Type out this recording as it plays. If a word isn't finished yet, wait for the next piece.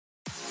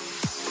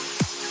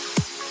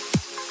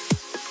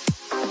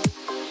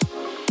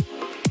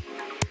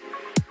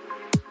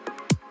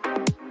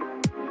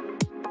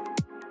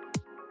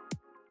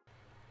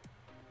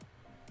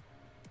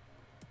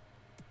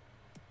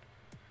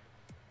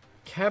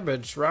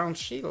Cabbage round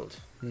shield.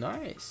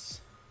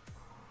 Nice.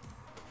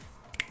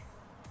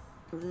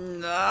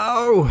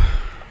 No.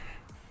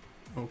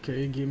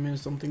 Okay, give me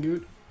something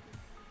good.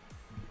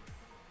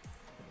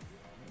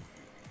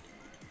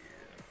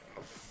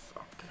 Oh,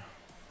 fuck.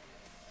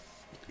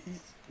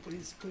 Please,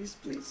 please, please,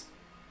 please.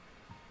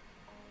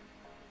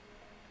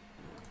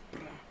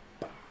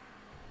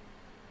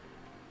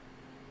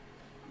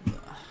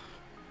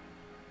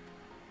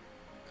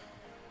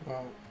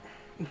 Wow.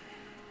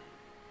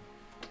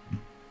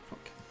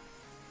 Fuck.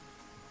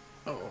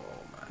 Oh,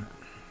 man.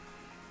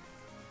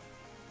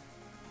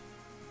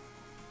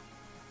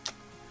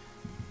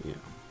 Yeah.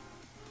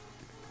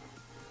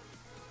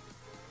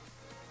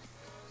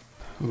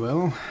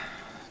 Well,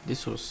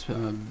 this was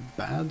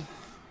bad.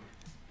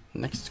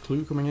 Next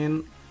clue coming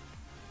in.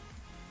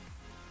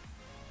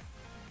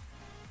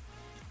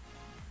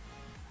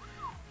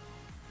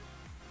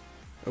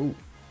 Oh,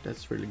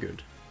 that's really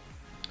good.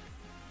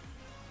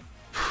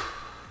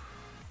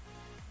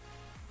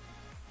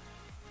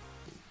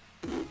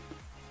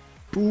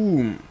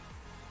 Boom!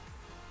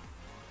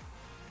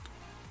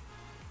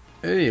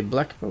 Hey,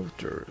 Black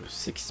Voter,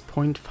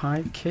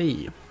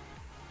 6.5k.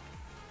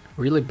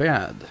 Really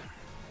bad.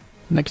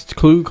 Next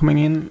clue coming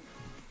in.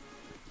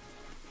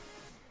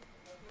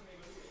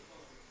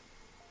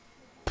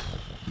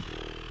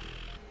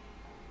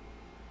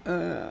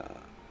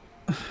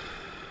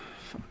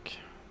 Fuck.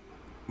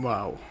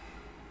 Wow.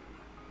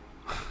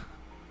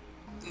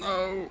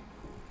 No.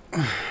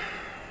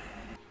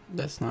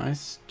 That's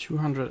nice.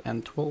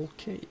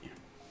 212k.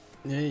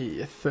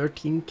 Yay,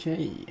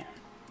 13k.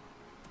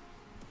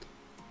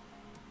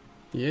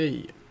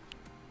 Yay.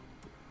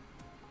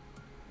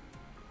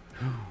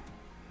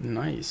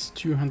 Nice,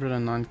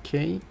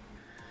 209k.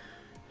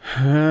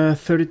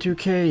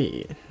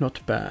 32k,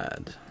 not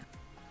bad.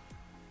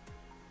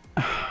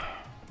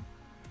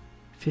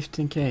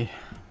 15k.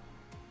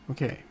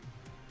 Okay.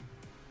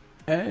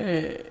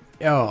 Hey,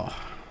 oh.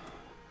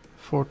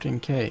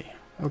 14k.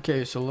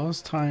 Okay, so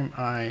last time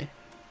I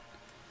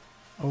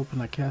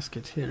opened a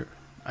casket here,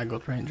 I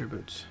got ranger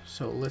boots.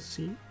 So let's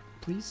see,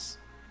 please.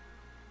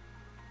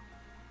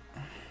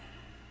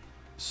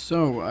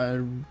 So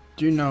I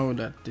do know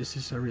that this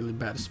is a really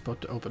bad spot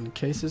to open the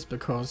cases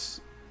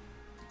because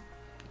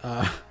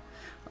I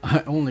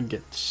only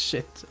get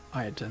shit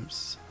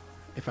items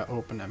if I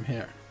open them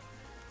here.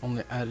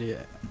 Only addy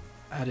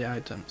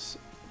items.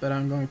 But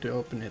I'm going to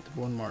open it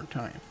one more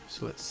time.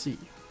 So let's see.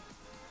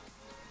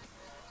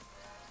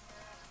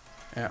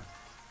 Yeah.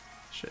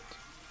 Shit.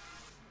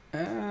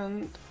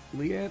 And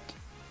we get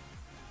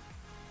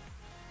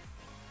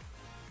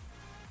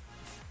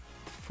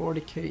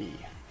 40k.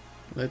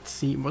 Let's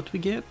see what we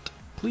get.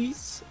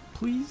 Please,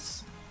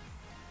 please.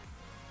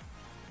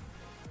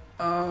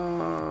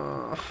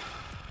 Fuck.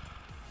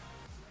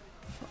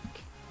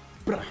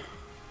 Bruh.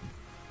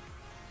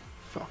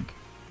 Fuck.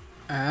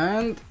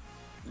 And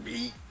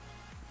we.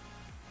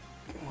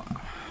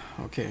 Wow.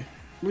 Okay.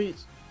 We.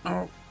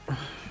 Oh.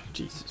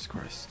 Jesus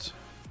Christ.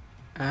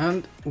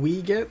 And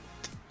we get.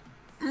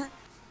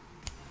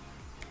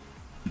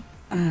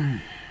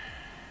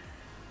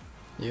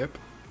 Yep.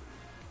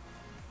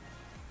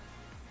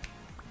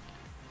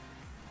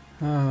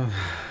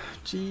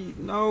 Gee,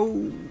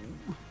 no.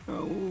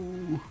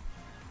 No.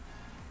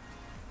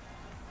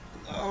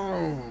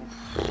 No.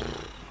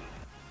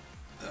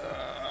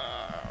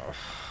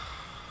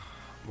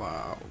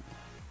 Wow.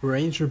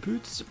 Ranger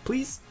boots,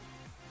 please.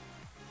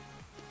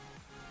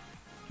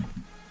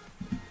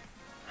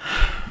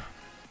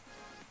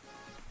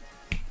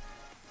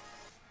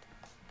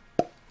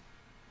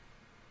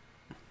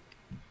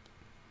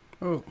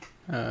 Oh,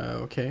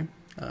 okay.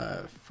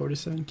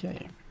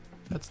 47k.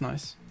 That's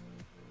nice.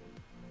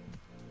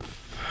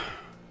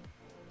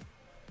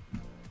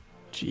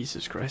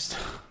 Jesus Christ.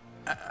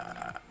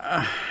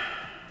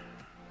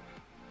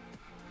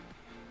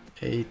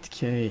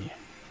 8k.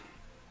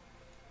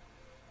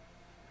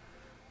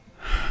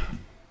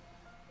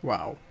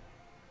 Wow.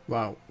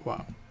 Wow,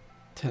 wow.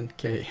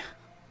 10k.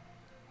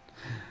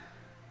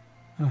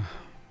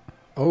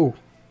 Oh.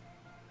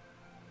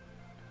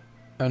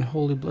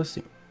 Unholy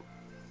blessing.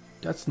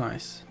 That's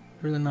nice.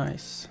 Really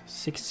nice.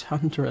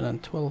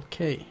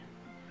 612k.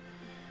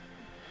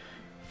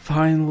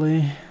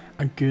 Finally,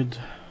 a good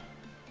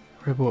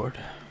reward.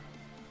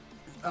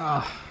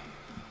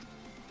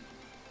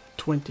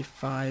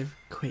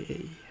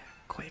 25k.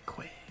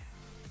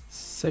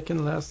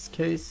 Second last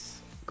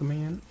case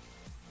coming in.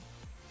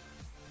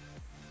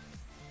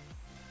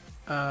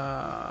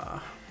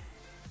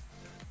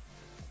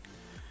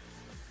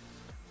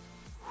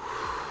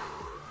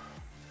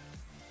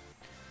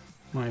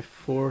 My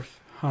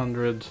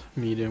 400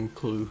 medium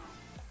clue.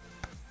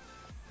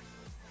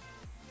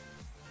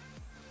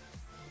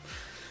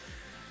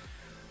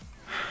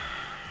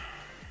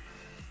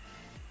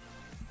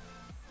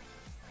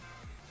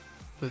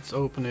 Let's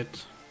open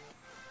it.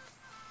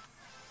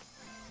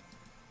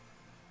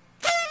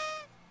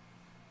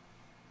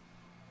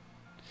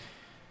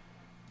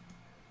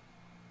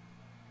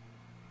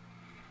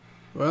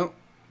 Well,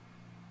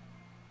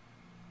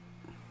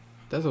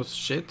 that was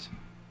shit.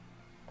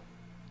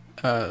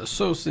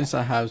 So since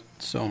I have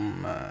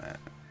some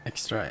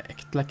extra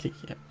eclectic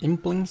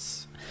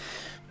implings,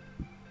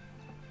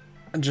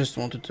 I just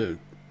wanted to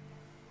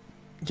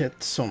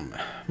get some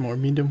more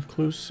medium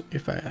clues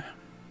if I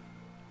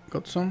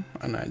got some,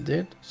 and I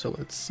did. So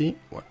let's see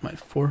what my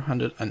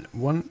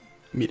 401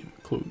 medium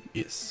clue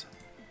is.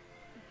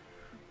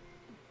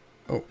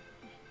 Oh,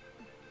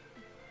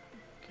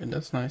 okay,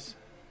 that's nice.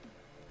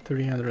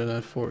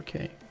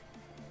 304k.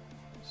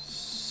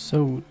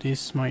 So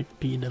this might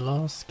be the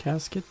last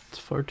casket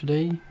for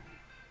today.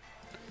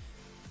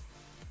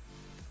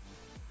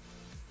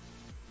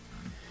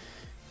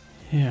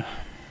 Yeah.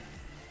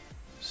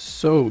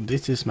 So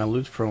this is my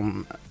loot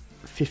from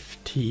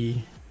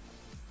 50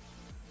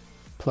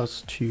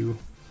 plus 2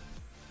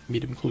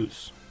 medium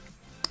clues.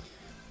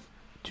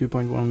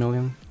 2.1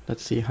 million.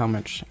 Let's see how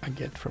much I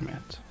get from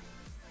it.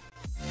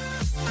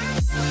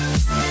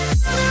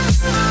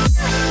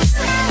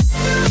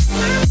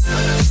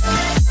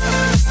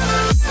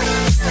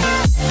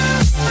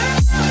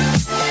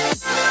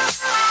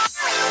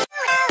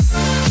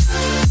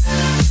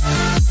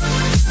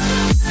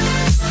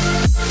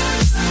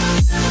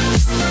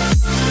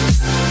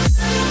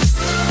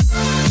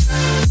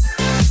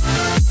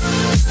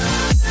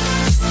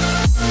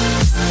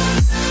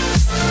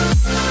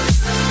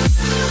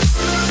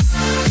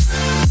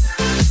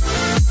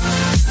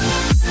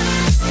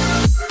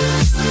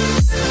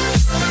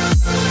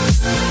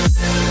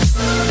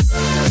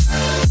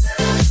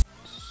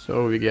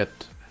 So we get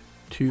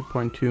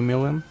 2.2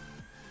 million,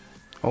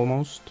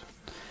 almost.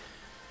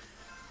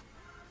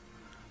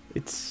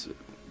 It's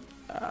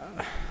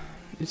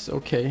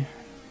okay.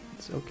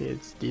 It's okay.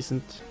 It's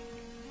decent.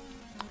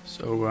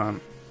 So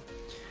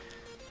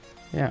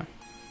yeah.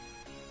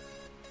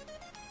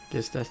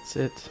 Guess that's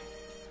it.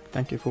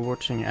 Thank you for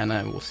watching, and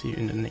I will see you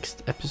in the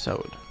next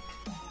episode.